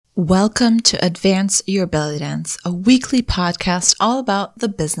Welcome to Advance Your Belly Dance, a weekly podcast all about the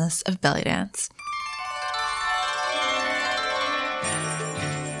business of belly dance.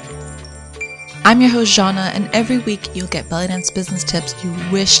 I'm your host, Jana, and every week you'll get belly dance business tips you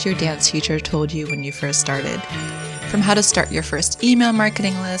wish your dance teacher told you when you first started. From how to start your first email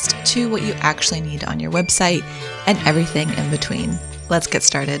marketing list to what you actually need on your website and everything in between. Let's get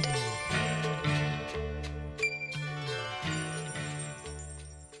started.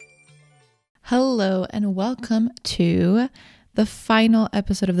 Hello and welcome to the final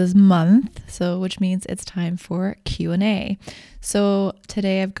episode of this month, which means it's time for Q&A. So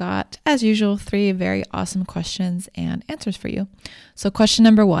today I've got, as usual, 3 very awesome questions and answers for you. So question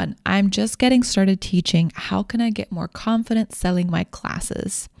number 1, I'm just getting started teaching. How can I get more confident selling my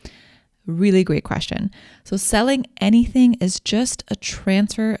classes? Really great question. So selling anything is just a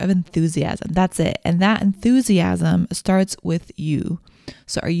transfer of enthusiasm. That's it. And that enthusiasm starts with you.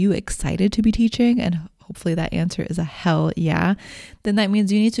 So are you excited to be teaching? And hopefully that answer is a hell yeah. Then that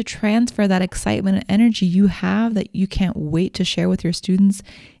means you need to transfer that excitement and energy you have that you can't wait to share with your students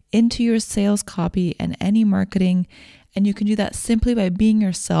into your sales copy and any marketing. And you can do that simply by being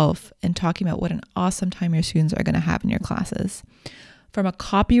yourself and talking about what an awesome time your students are going to have in your classes. From a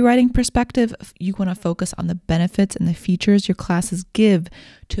copywriting perspective, you want to focus on the benefits and the features your classes give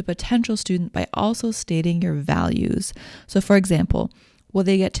to a potential student by also stating your values. So for example, will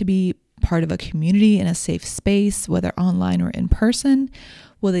they get to be part of a community in a safe space, whether online or in person?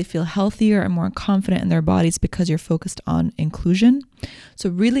 Will they feel healthier and more confident in their bodies because you're focused on inclusion? So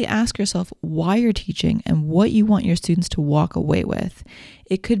really ask yourself why you're teaching and what you want your students to walk away with.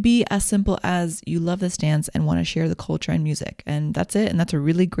 It could be as simple as you love this dance and want to share the culture and music, and that's it. And that's a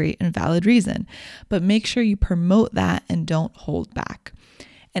really great and valid reason. But make sure you promote that and don't hold back.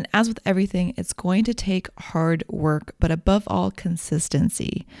 And as with everything, it's going to take hard work, but above all,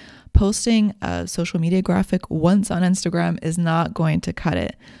 consistency. Posting a social media graphic once on Instagram is not going to cut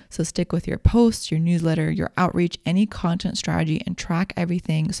it. So stick with your posts, your newsletter, your outreach, any content strategy, and track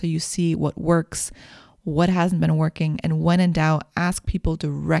everything so you see what works, what hasn't been working, and when in doubt, ask people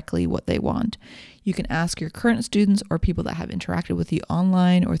directly what they want. You can ask your current students or people that have interacted with you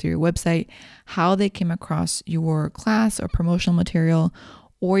online or through your website how they came across your class or promotional material,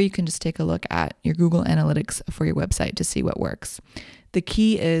 or you can just take a look at your Google Analytics for your website to see what works. The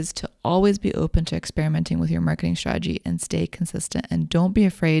key is to always be open to experimenting with your marketing strategy and stay consistent, and don't be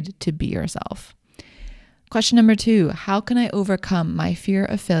afraid to be yourself. Question number 2, how can I overcome my fear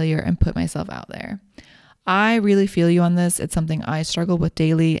of failure and put myself out there? I really feel you on this. It's something I struggle with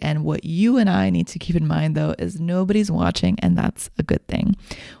daily, and what you and I need to keep in mind though is nobody's watching, and that's a good thing.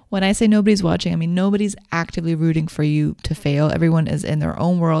 When I say nobody's watching, I mean nobody's actively rooting for you to fail. Everyone is in their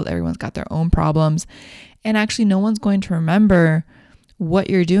own world. Everyone's got their own problems, and actually no one's going to remember what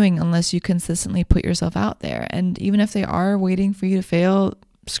you're doing unless you consistently put yourself out there. And even if they are waiting for you to fail,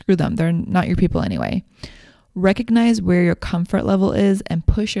 screw them. They're not your people anyway. Recognize where your comfort level is and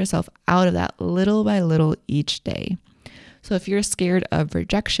push yourself out of that little by little each day. So if you're scared of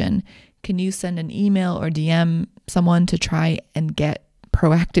rejection, can you send an email or DM someone to try and get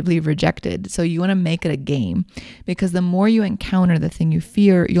proactively rejected? So you want to make it a game, because the more you encounter the thing you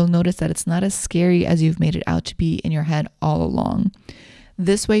fear, you'll notice that it's not as scary as you've made it out to be in your head all along.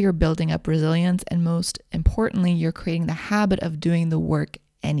 This way you're building up resilience, and most importantly, you're creating the habit of doing the work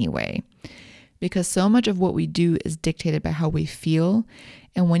anyway. Because so much of what we do is dictated by how we feel.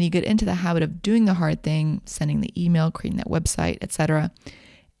 And when you get into the habit of doing the hard thing, sending the email, creating that website, etc.,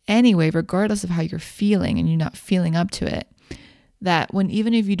 anyway, regardless of how you're feeling and you're not feeling up to it, that when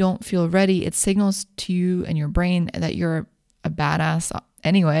even if you don't feel ready, it signals to you and your brain that you're a badass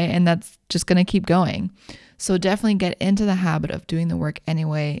anyway, and that's just going to keep going. So definitely get into the habit of doing the work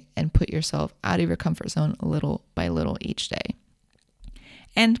anyway and put yourself out of your comfort zone little by little each day.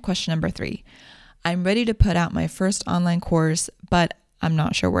 And question number 3, I'm ready to put out my first online course, but I'm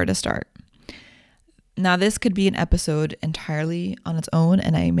not sure where to start. Now, this could be an episode entirely on its own,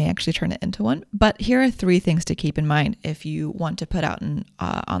 and I may actually turn it into one, but here are 3 things to keep in mind if you want to put out an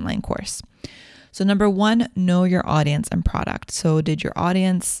online course. So number 1, know your audience and product. So did your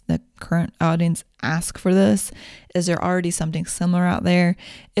audience, the current audience, ask for this? Is there already something similar out there?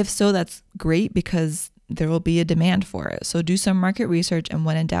 If so, that's great, because there will be a demand for it. So do some market research, and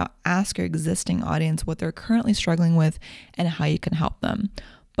when in doubt, ask your existing audience what they're currently struggling with and how you can help them.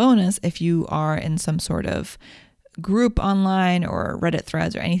 Bonus, if you are in some sort of group online or Reddit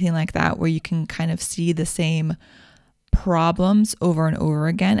threads or anything like that, where you can kind of see the same problems over and over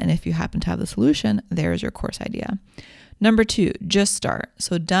again, and if you happen to have the solution, there's your course idea. Number 2, just start.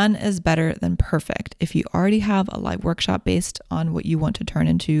 So done is better than perfect. If you already have a live workshop based on what you want to turn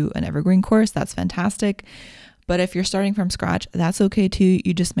into an evergreen course, that's fantastic. But if you're starting from scratch, that's okay too.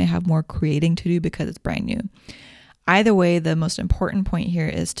 You just may have more creating to do because it's brand new. Either way, the most important point here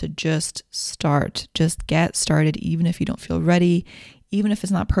is to just start. Just get started, even if you don't feel ready. Even if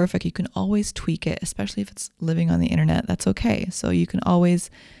it's not perfect, you can always tweak it, especially if it's living on the internet. That's okay. So you can always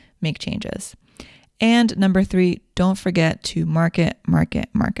make changes. And number 3, don't forget to market.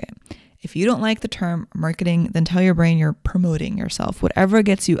 If you don't like the term marketing, then tell your brain you're promoting yourself, whatever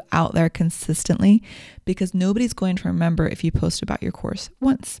gets you out there consistently, because nobody's going to remember if you post about your course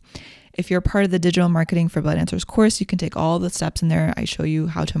once. If you're part of the Digital Marketing for Blood Answers course, you can take all the steps in there. I show you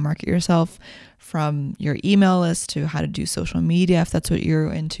how to market yourself, from your email list to how to do social media, if that's what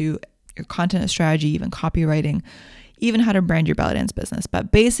you're into, your content strategy, even copywriting, even how to brand your belly dance business.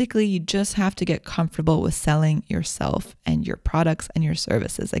 But basically, you just have to get comfortable with selling yourself and your products and your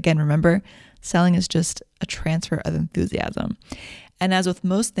services. Again, remember, selling is just a transfer of enthusiasm. And as with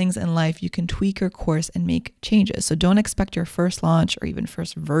most things in life, you can tweak your course and make changes. So don't expect your first launch or even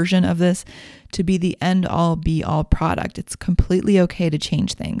first version of this to be the end all be all product. It's completely okay to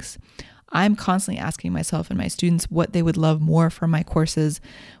change things. I'm constantly asking myself and my students what they would love more from my courses,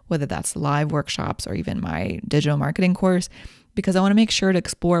 whether that's live workshops or even my digital marketing course, because I want to make sure to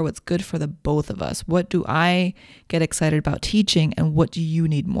explore what's good for the both of us. What do I get excited about teaching and what do you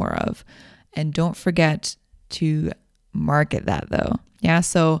need more of? And don't forget to market that though. Yeah,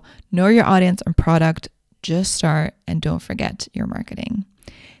 so know your audience and product, just start, and don't forget your marketing.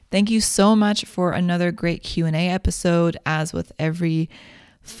 Thank you so much for another great Q&A episode. As with every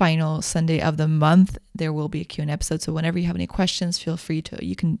final Sunday of the month, there will be a Q&A episode. So whenever you have any questions, feel free to,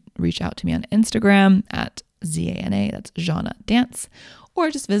 you can reach out to me on Instagram at ZANA, that's Jana Dance,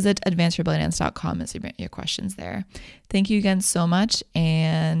 or just visit advanceyourbellydance.com and submit your questions there. Thank you again so much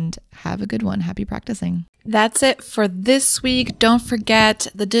and have a good one. Happy practicing. That's it for this week. Don't forget,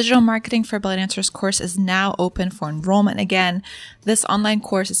 the Digital Marketing for Belly Dancers course is now open for enrollment again. This online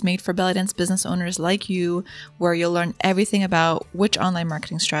course is made for belly dance business owners like you, where you'll learn everything about which online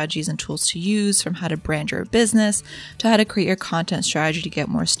marketing strategies and tools to use, from how to brand your business to how to create your content strategy to get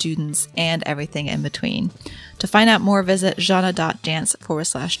more students and everything in between. To find out more, visit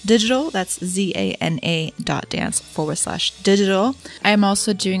jana.dance/digital. That's ZANA.dance/digital. I am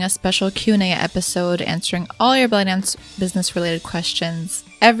also doing a special Q&A episode answering all your belly dance business related questions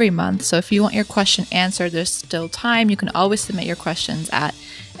every month. So if you want your question answered, there's still time. You can always submit your questions at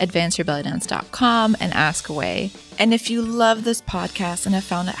advanceyourbellydance.com and ask away. And if you love this podcast and have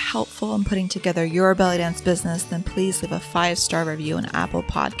found it helpful in putting together your belly dance business, then please leave a 5-star review on Apple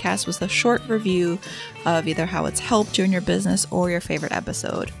Podcasts with a short review of either how it's helped you in your business or your favorite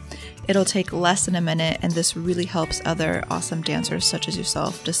episode. It'll take less than a minute, and this really helps other awesome dancers such as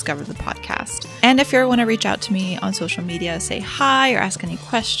yourself discover the podcast. And if you ever want to reach out to me on social media, say hi or ask any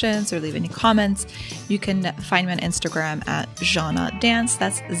questions or leave any comments, you can find me on Instagram at Jana Dance.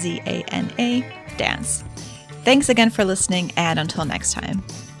 That's ZANA Dance. Thanks again for listening, and until next time.